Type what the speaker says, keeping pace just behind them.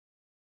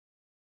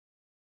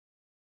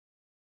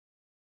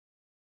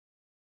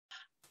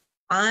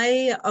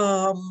I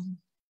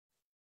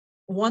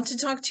want to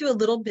talk to you a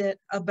little bit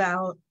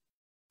about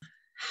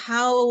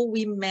how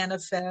we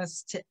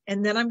manifest,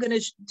 and then I'm going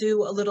to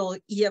do a little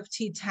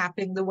EFT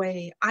tapping the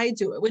way I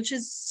do it, which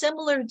is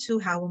similar to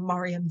how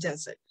Maryam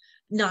does it,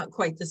 not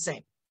quite the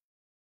same.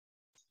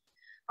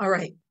 All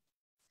right.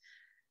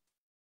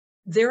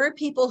 There are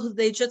people who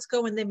they just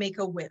go and they make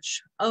a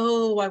wish.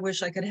 Oh, I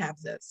wish I could have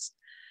this.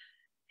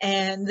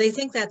 And they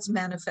think that's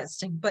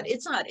manifesting, but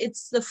it's not.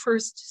 It's the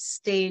first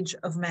stage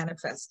of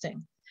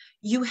manifesting.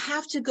 You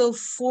have to go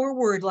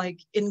forward, like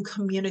in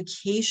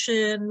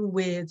communication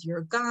with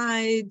your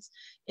guides,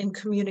 in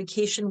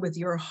communication with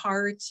your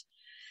heart,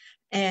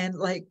 and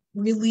like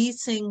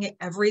releasing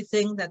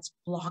everything that's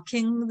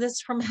blocking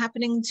this from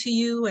happening to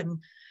you and,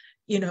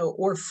 you know,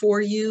 or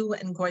for you,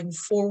 and going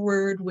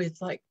forward with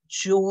like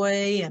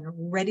joy and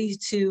ready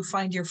to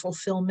find your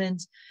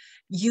fulfillment.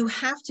 You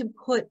have to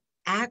put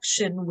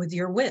action with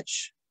your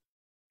wish.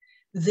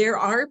 There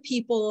are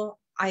people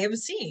I have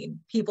seen,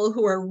 people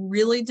who are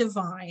really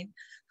divine,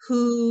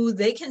 who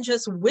they can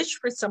just wish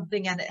for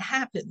something and it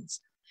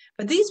happens.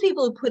 But these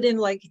people put in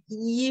like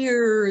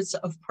years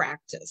of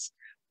practice,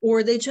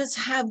 or they just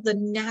have the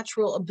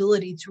natural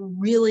ability to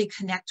really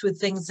connect with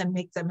things and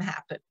make them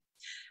happen.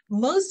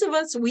 Most of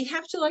us, we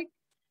have to like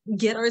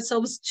get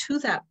ourselves to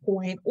that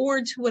point,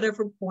 or to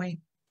whatever point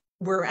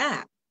we're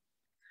at.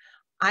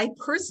 I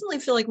personally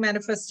feel like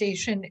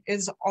manifestation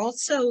is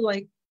also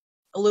like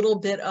a little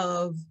bit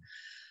of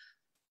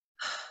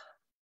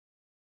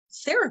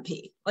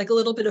therapy, like a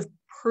little bit of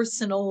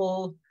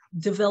personal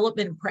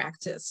development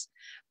practice,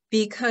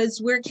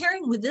 because we're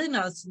carrying within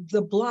us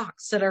the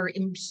blocks that are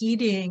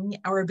impeding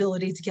our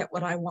ability to get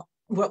what I want,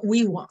 what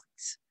we want.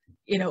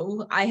 You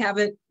know, I have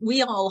it,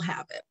 we all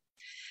have it.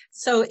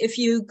 So if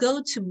you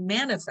go to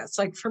manifest,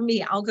 like for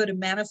me, I'll go to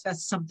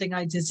manifest something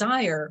I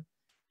desire.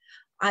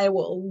 I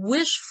will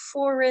wish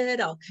for it.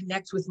 I'll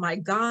connect with my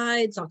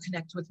guides. I'll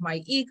connect with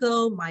my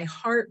ego, my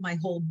heart, my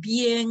whole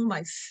being,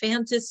 my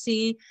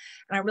fantasy.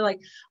 And I'm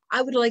like,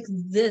 I would like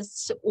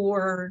this,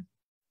 or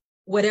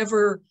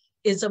whatever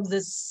is of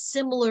this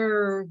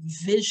similar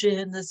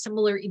vision, the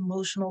similar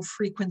emotional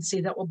frequency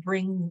that will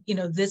bring, you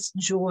know, this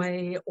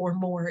joy or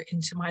more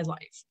into my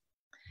life.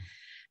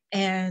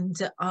 And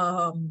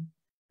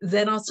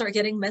then I'll start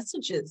getting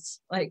messages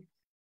like,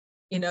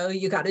 you know,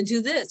 you got to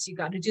do this, you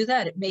got to do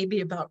that. It may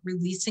be about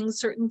releasing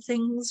certain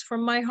things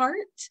from my heart.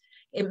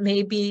 It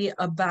may be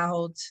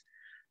about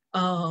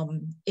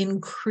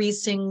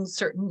increasing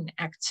certain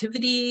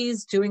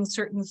activities, doing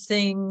certain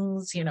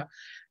things, you know.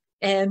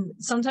 And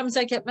sometimes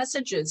I get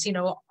messages, you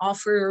know,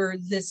 offer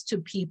this to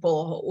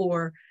people,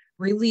 or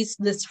release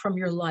this from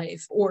your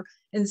life, or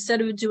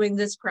instead of doing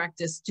this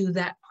practice, do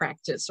that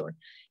practice, or,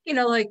 you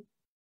know, like,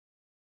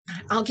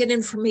 I'll get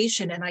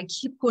information and I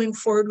keep going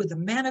forward with the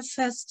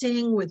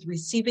manifesting, with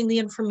receiving the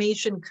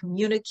information,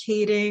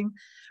 communicating,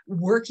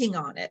 working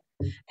on it.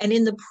 And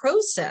in the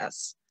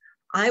process,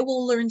 I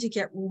will learn to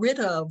get rid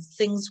of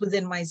things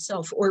within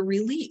myself, or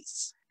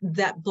release,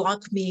 that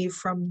block me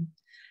from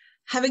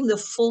having the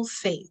full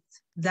faith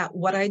that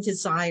what I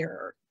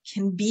desire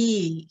can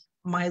be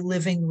my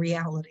living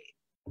reality.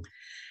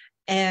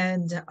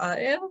 And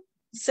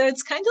so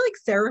it's kind of like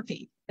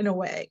therapy in a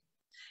way.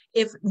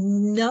 If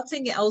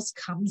nothing else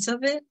comes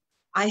of it,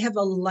 I have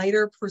a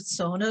lighter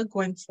persona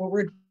going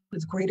forward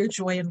with greater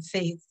joy and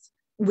faith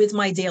with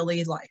my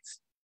daily life.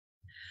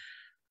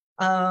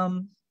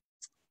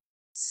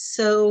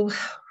 So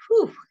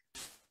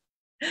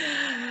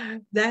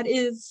that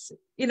is,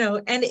 you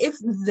know, and if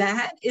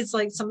that is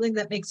like something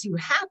that makes you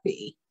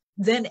happy,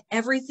 then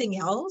everything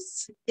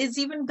else is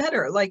even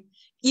better. Like,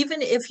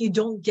 even if you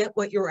don't get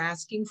what you're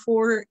asking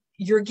for,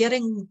 you're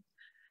getting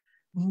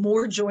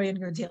more joy in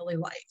your daily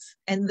life.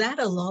 And that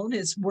alone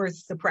is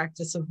worth the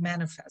practice of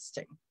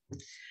manifesting.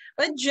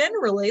 But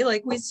generally,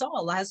 like we saw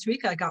last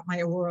week, I got my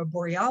aurora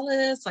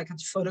borealis, I got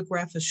to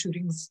photograph a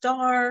shooting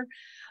star.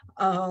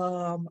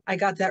 I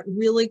got that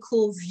really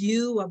cool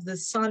view of the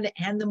sun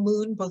and the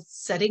moon both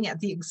setting at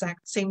the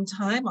exact same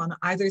time on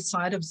either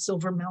side of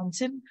Silver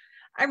Mountain.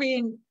 I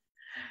mean,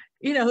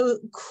 you know,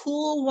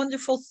 cool,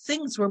 wonderful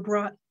things were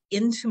brought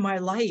into my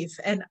life,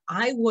 and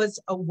I was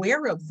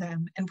aware of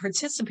them and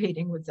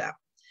participating with them.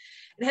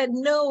 It had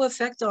no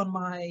effect on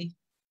my,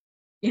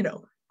 you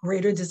know,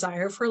 greater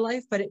desire for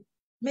life, but it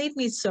made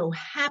me so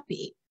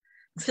happy,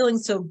 feeling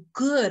so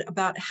good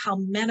about how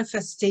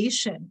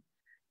manifestation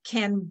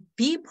can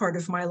be part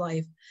of my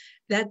life,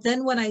 that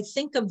then when I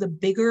think of the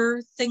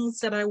bigger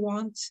things that I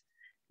want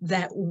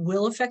that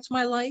will affect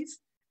my life,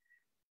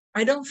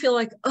 I don't feel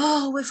like,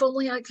 oh, if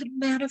only I could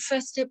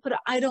manifest it, but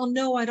I don't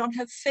know, I don't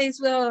have faith.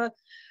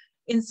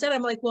 Instead,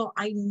 I'm like, well,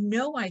 I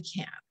know I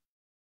can.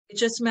 It's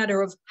just a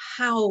matter of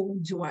how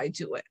do I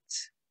do it?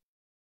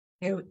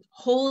 You know,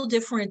 whole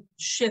different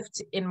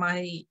shift in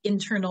my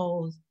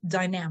internal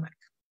dynamic.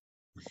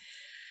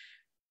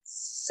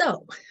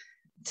 So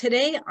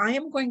today I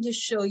am going to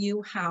show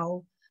you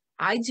how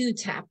I do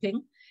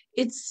tapping.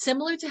 It's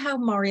similar to how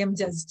Maryam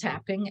does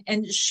tapping,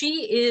 and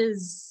she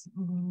is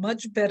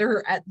much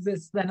better at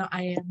this than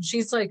I am.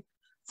 She's like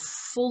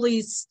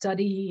fully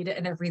studied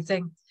and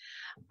everything.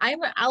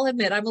 I'll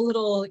admit, I'm a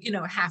little,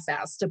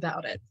 half-assed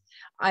about it.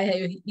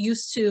 I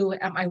used to,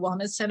 at my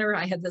wellness center,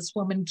 I had this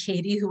woman,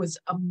 Katie, who was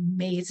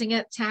amazing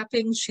at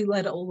tapping. She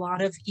led a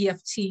lot of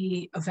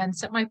EFT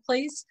events at my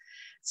place.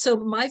 So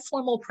my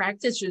formal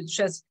practice is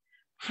just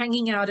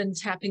hanging out and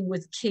tapping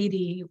with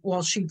Katie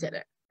while she did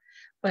it.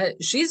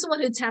 But she's the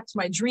one who tapped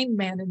my dream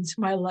man into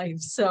my life.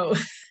 So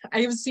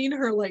I've seen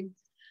her like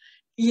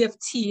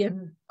EFT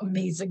and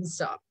amazing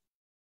stuff.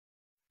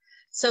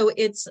 So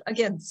it's,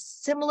 again,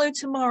 similar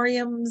to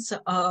Maryam's.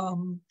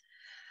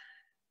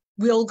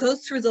 We'll go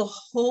through the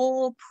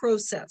whole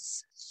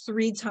process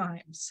 3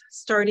 times,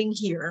 starting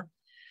here.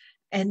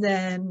 And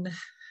then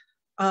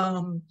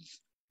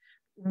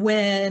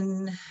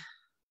when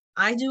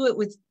I do it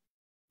with,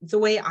 the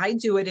way I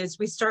do it is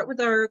we start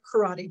with our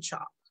karate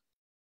chop.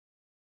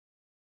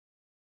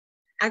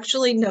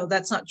 Actually, no,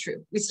 that's not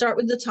true. We start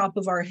with the top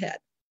of our head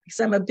because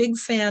I'm a big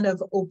fan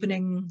of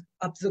opening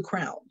up the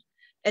crown.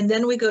 And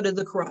then we go to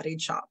the karate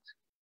chop.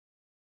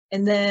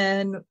 And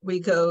then we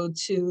go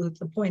to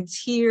the points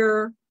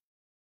here,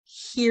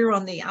 here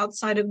on the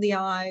outside of the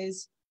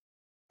eyes,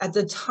 at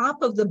the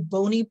top of the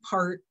bony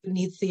part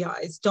beneath the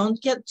eyes.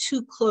 Don't get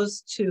too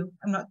close to,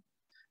 I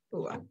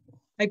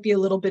might be a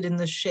little bit in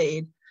the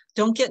shade.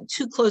 Don't get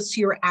too close to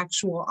your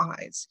actual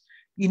eyes.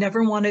 You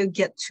never want to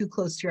get too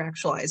close to your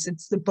actual eyes.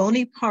 It's the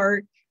bony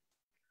part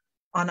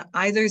on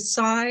either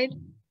side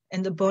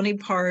and the bony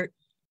part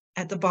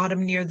at the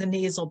bottom near the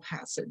nasal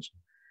passage.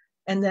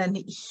 And then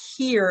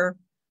here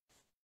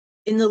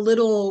in the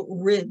little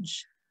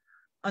ridge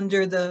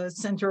under the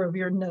center of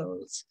your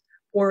nose,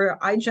 or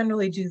I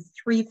generally do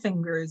 3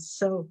 fingers.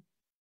 So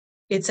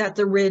it's at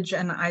the ridge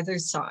and either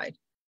side.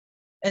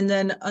 And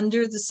then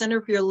under the center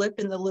of your lip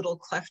in the little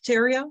cleft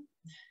area,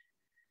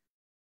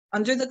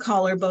 under the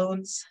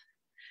collarbones.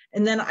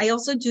 And then I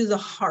also do the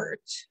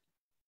heart.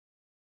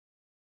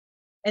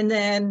 And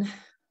then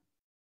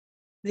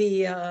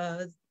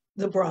the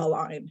bra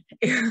line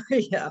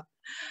area.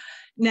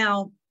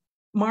 Now,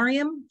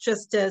 Maryam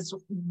just does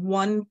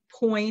 1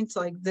 point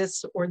like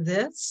this or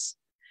this.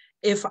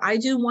 If I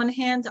do one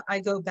hand, I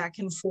go back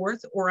and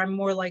forth, or I'm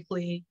more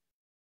likely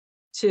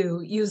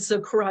to use the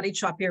karate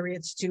chop area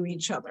to do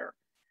each other.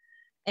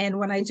 And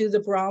when I do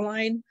the bra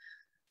line,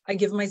 I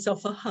give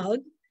myself a hug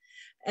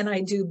and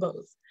I do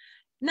both.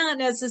 Not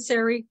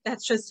necessary,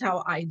 that's just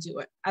how I do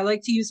it. I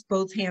like to use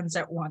both hands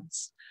at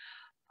once.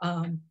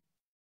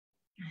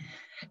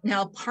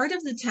 Now, part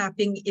of the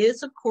tapping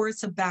is, of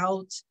course,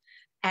 about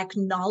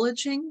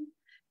acknowledging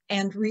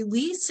and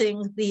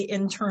releasing the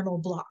internal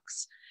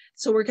blocks.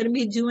 So we're going to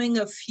be doing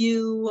a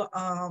few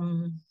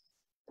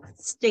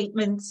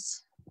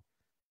statements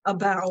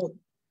about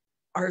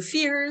our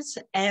fears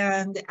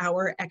and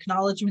our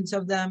acknowledgement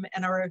of them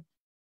and our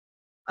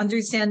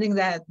understanding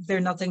that they're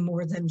nothing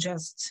more than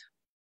just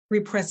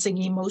repressing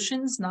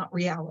emotions, not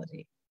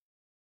reality.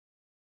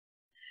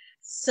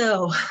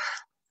 So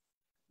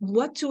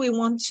what do we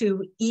want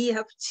to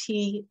EFT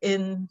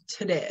in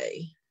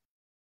today?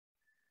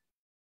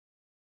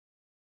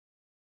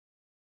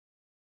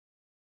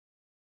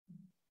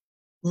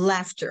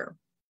 Laughter.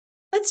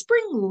 Let's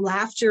bring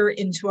laughter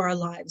into our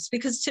lives,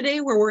 because today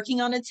we're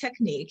working on a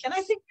technique, and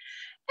I think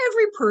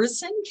every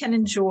person can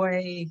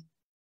enjoy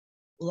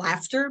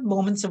laughter,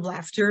 moments of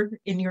laughter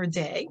in your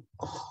day.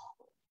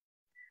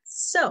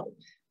 So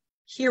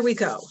here we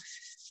go.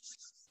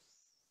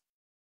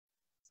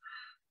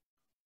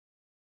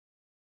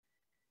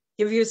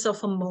 Give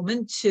yourself a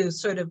moment to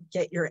sort of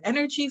get your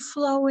energy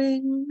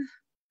flowing.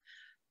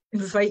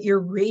 Invite your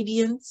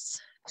radiance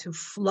to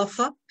fluff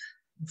up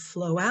and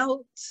flow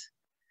out.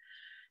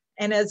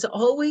 And as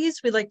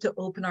always, we like to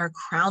open our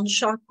crown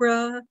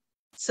chakra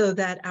so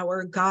that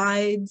our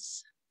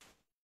guides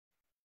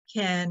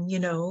can,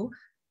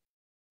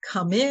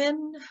 come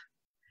in,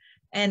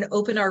 and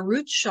open our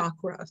root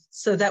chakra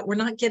so that we're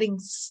not getting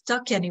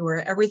stuck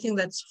anywhere. Everything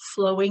that's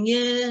flowing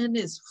in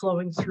is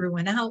flowing through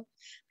and out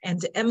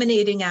and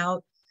emanating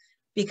out,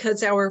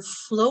 because our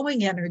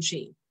flowing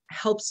energy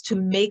helps to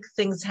make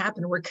things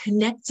happen. We're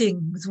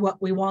connecting with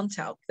what we want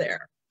out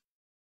there.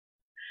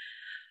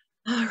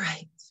 All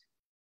right.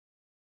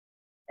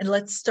 And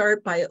let's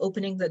start by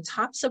opening the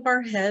tops of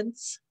our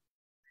heads.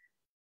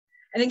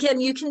 And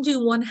again, you can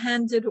do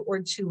one-handed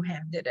or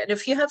two-handed. And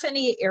if you have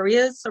any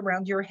areas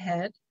around your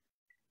head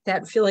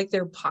that feel like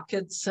they're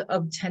pockets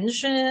of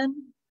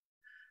tension,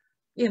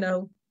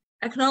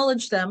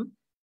 acknowledge them,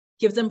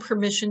 give them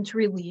permission to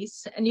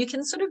release. And you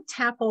can sort of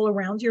tap all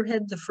around your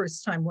head the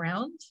first time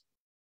round.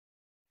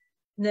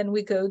 And then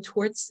we go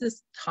towards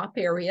this top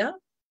area.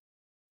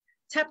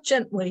 Tap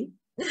gently.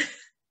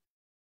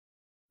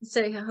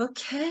 Say,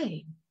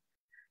 okay,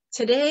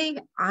 today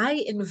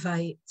I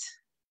invite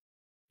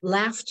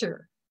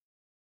laughter,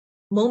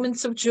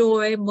 moments of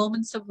joy,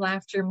 moments of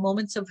laughter,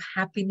 moments of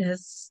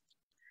happiness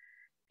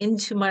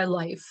into my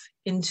life,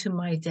 into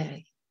my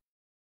day.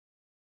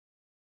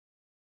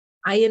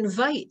 I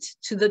invite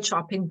to the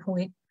chopping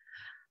point.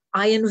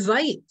 I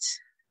invite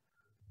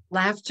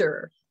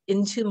laughter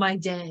into my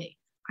day.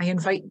 I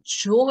invite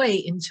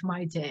joy into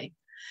my day.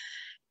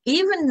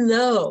 Even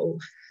though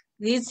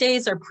these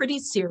days are pretty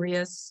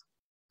serious,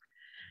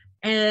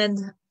 and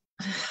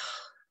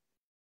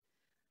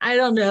I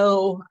don't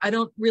know, I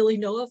don't really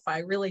know if I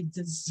really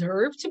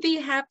deserve to be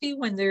happy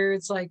when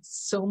there's like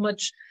so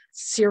much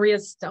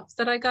serious stuff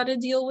that I got to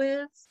deal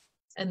with.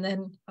 And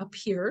then up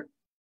here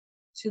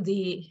to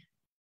the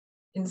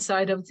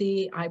inside of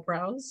the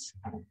eyebrows.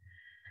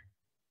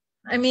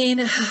 I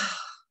mean,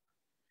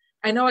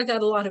 I know I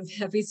got a lot of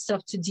heavy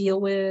stuff to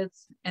deal with,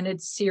 and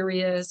it's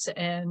serious,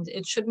 and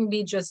it shouldn't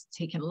be just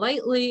taken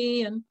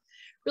lightly. And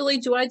really,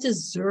 do I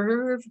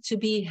deserve to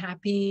be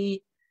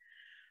happy?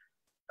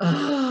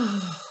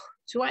 Oh,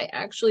 do I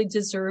actually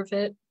deserve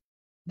it?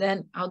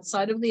 Then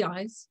outside of the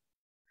eyes,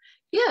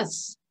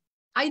 yes,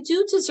 I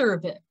do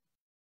deserve it.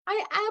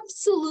 I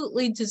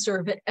absolutely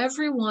deserve it.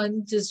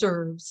 Everyone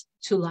deserves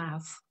to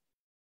laugh.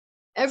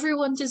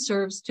 Everyone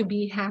deserves to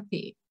be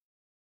happy.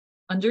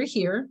 Under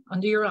here,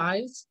 under your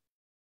eyes,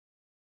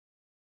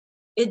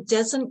 it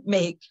doesn't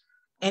make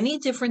any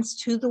difference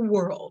to the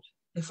world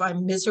if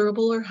I'm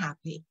miserable or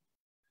happy.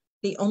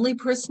 The only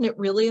person it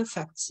really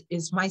affects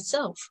is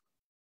myself.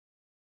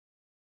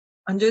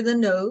 Under the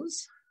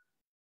nose,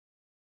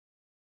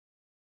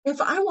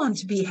 if I want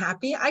to be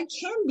happy, I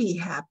can be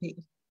happy.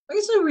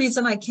 There's no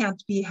reason I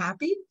can't be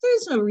happy.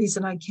 There's no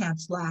reason I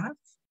can't laugh.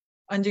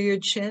 Under your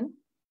chin,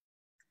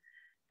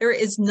 there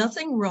is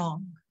nothing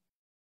wrong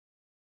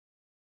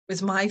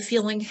with my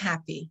feeling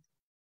happy,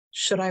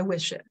 should I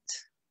wish it.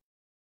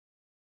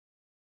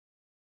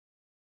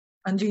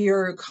 Under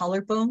your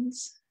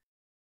collarbones,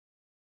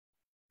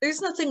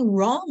 there's nothing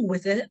wrong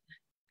with it.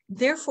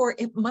 Therefore,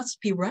 it must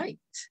be right.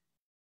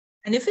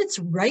 And if it's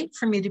right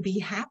for me to be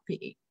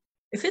happy,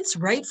 if it's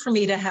right for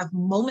me to have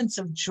moments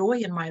of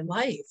joy in my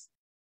life,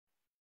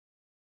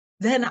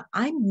 then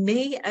I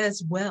may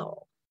as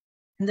well.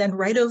 And then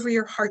right over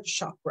your heart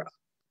chakra.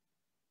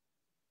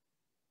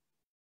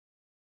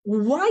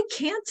 Why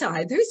can't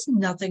I? There's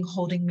nothing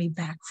holding me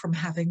back from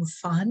having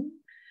fun.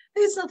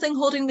 There's nothing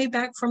holding me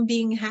back from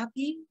being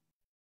happy.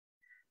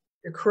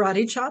 Your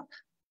karate chop.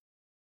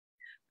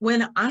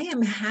 When I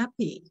am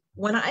happy,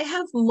 when I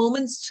have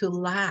moments to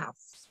laugh,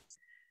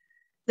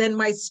 then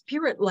my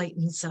spirit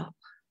lightens up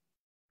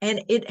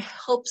and it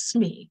helps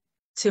me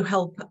to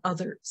help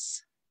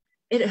others.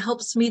 It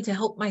helps me to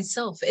help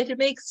myself. It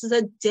makes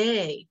the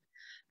day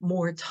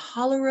more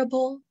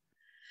tolerable,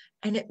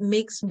 and it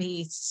makes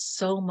me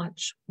so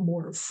much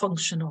more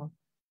functional.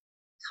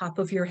 Top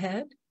of your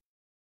head.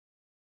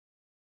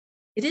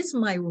 It is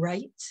my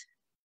right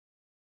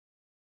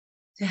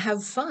to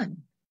have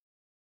fun.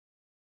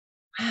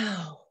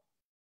 Wow.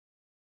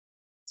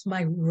 It's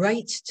my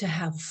right to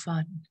have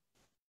fun.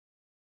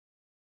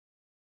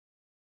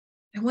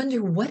 I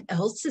wonder what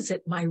else is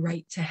it my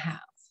right to have?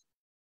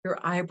 Your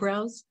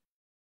eyebrows.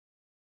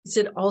 Is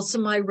it also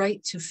my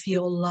right to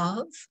feel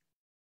love?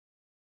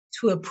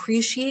 To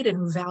appreciate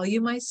and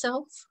value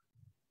myself?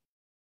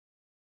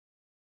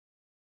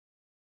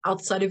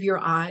 Outside of your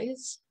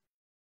eyes,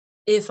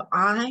 if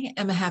I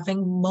am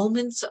having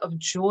moments of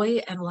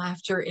joy and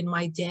laughter in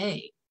my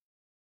day,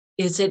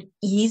 is it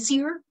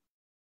easier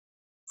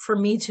for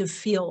me to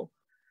feel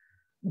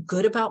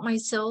good about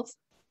myself,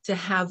 to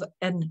have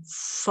a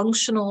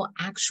functional,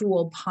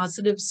 actual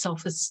positive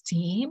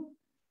self-esteem,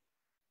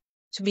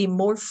 to be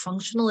more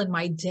functional in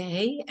my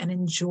day and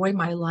enjoy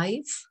my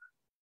life?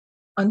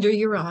 Under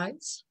your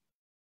eyes?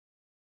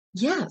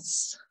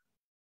 Yes.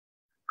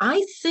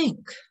 I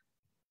think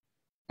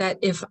that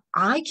if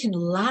I can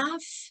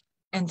laugh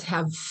and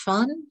have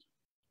fun,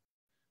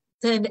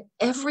 then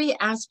every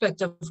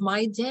aspect of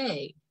my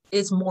day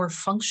is more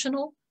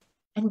functional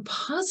and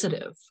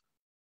positive.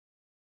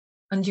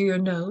 Under your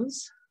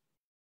nose?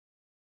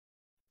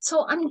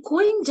 So I'm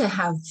going to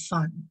have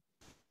fun.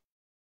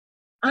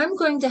 I'm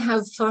going to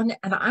have fun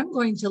and I'm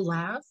going to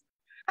laugh.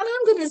 And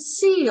I'm going to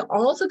see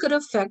all the good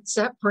effects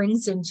that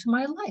brings into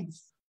my life.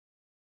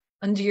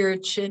 Under your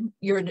chin,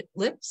 your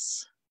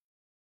lips,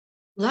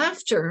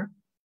 laughter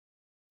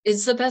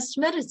is the best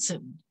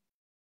medicine.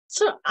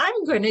 So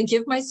I'm going to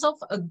give myself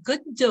a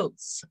good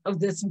dose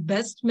of this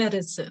best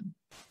medicine.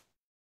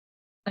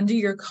 Under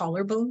your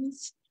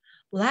collarbones,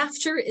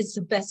 laughter is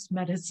the best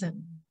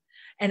medicine.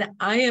 And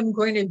I am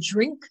going to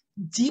drink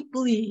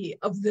deeply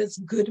of this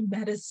good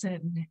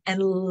medicine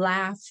and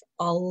laugh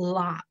a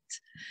lot.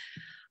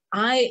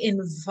 I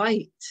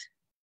invite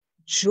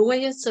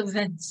joyous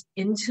events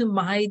into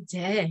my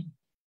day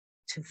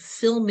to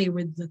fill me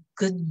with the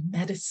good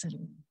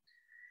medicine.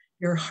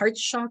 Your heart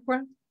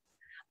chakra,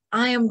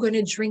 I am going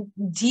to drink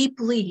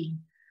deeply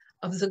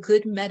of the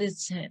good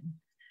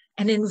medicine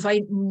and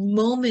invite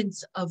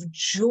moments of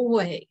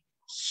joy,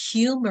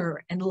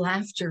 humor, and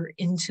laughter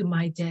into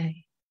my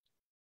day.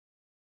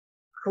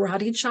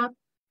 Karate chop,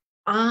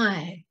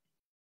 I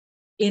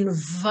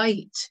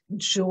invite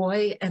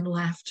joy and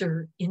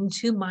laughter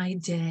into my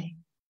day.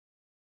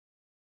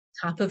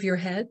 Top of your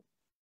head,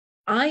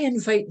 I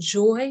invite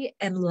joy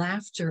and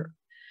laughter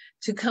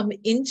to come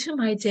into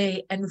my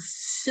day and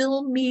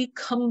fill me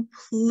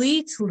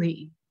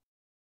completely.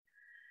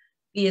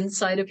 the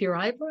inside of your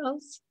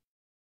eyebrows.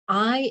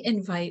 I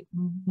invite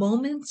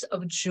moments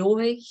of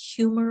joy,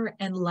 humor,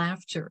 and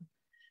laughter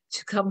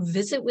to come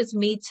visit with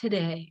me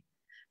today.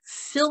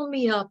 Fill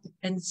me up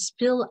and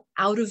spill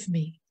out of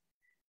me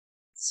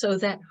so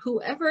that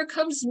whoever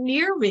comes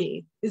near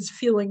me is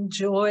feeling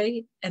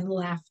joy and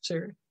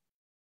laughter.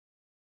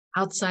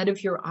 Outside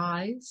of your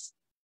eyes,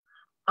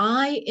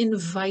 I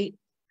invite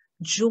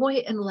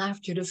joy and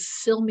laughter to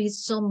fill me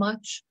so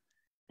much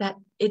that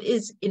it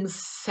is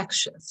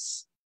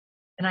infectious.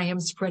 And I am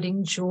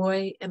spreading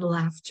joy and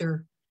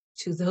laughter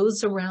to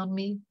those around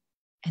me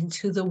and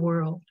to the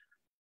world.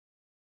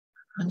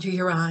 Under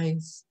your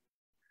eyes,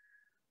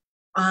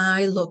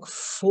 I look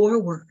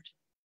forward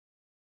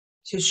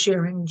to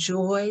sharing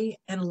joy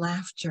and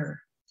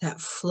laughter that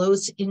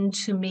flows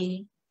into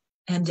me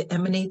and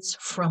emanates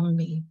from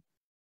me,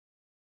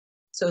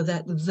 so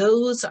that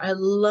those I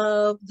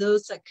love,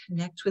 those that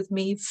connect with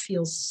me,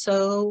 feel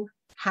so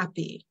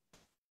happy.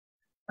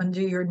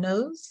 Under your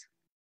nose,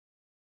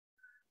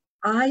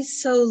 I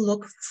so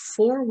look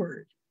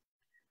forward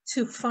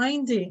to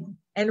finding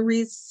and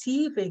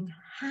receiving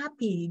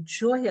happy,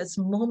 joyous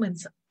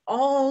moments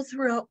all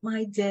throughout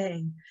my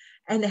day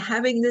and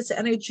having this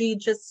energy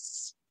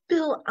just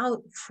spill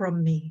out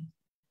from me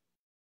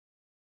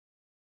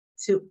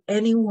to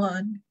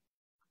anyone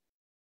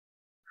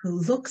who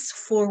looks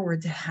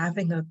forward to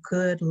having a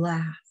good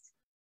laugh.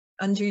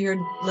 Under your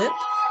lip,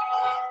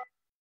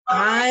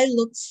 I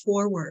look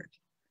forward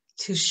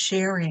to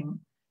sharing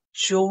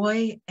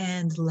joy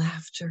and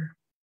laughter.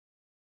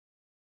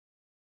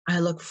 I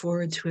look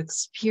forward to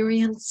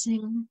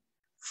experiencing,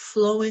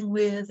 flowing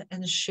with,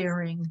 and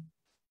sharing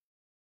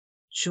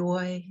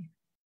joy,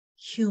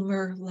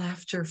 humor,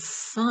 laughter,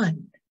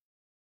 fun.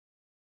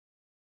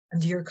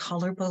 Under your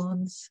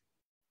collarbones,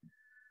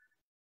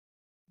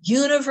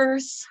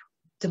 universe,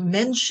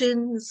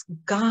 dimensions,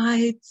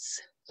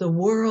 guides, the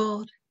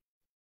world,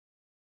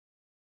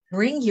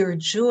 bring your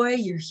joy,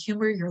 your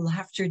humor, your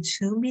laughter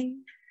to me,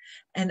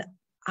 and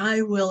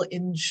I will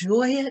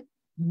enjoy it,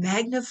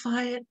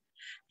 magnify it,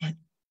 and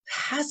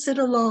pass it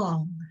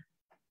along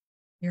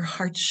your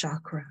heart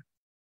chakra.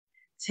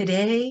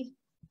 Today,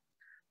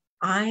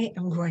 I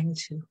am going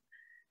to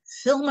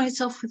fill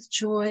myself with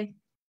joy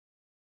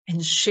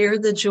and share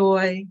the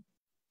joy.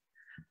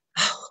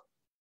 Oh,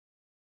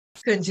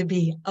 it's going to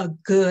be a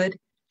good,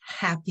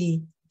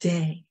 happy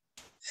day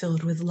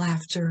filled with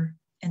laughter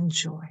and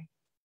joy.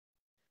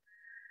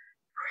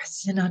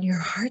 Press in on your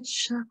heart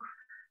chakra.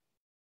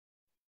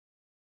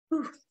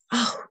 Ooh.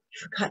 Oh,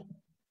 forgot.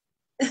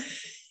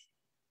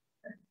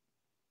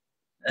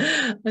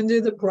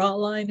 Under the bra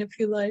line, if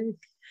you like.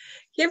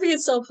 Give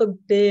yourself a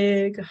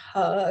big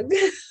hug.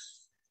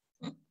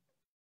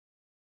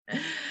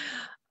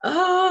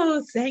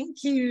 Oh,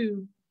 thank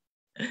you.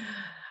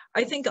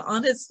 I think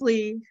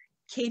honestly,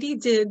 Katie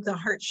did the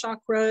heart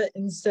chakra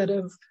instead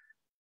of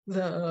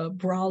the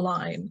bra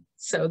line.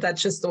 So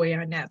that's just the way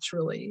I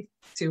naturally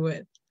do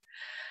it.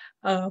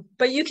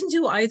 But you can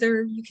do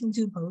either, you can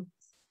do both.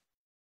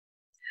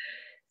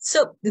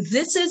 So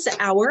this is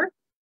our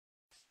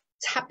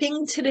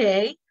tapping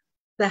today,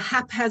 the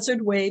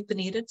haphazard way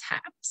Bonita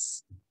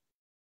taps.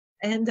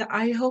 And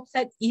I hope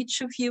that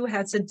each of you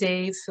has a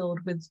day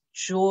filled with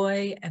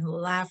joy and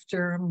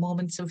laughter,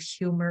 moments of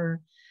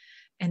humor,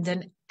 and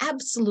an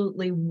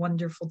absolutely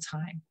wonderful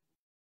time.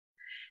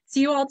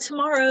 See you all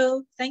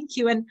tomorrow. Thank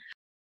you. And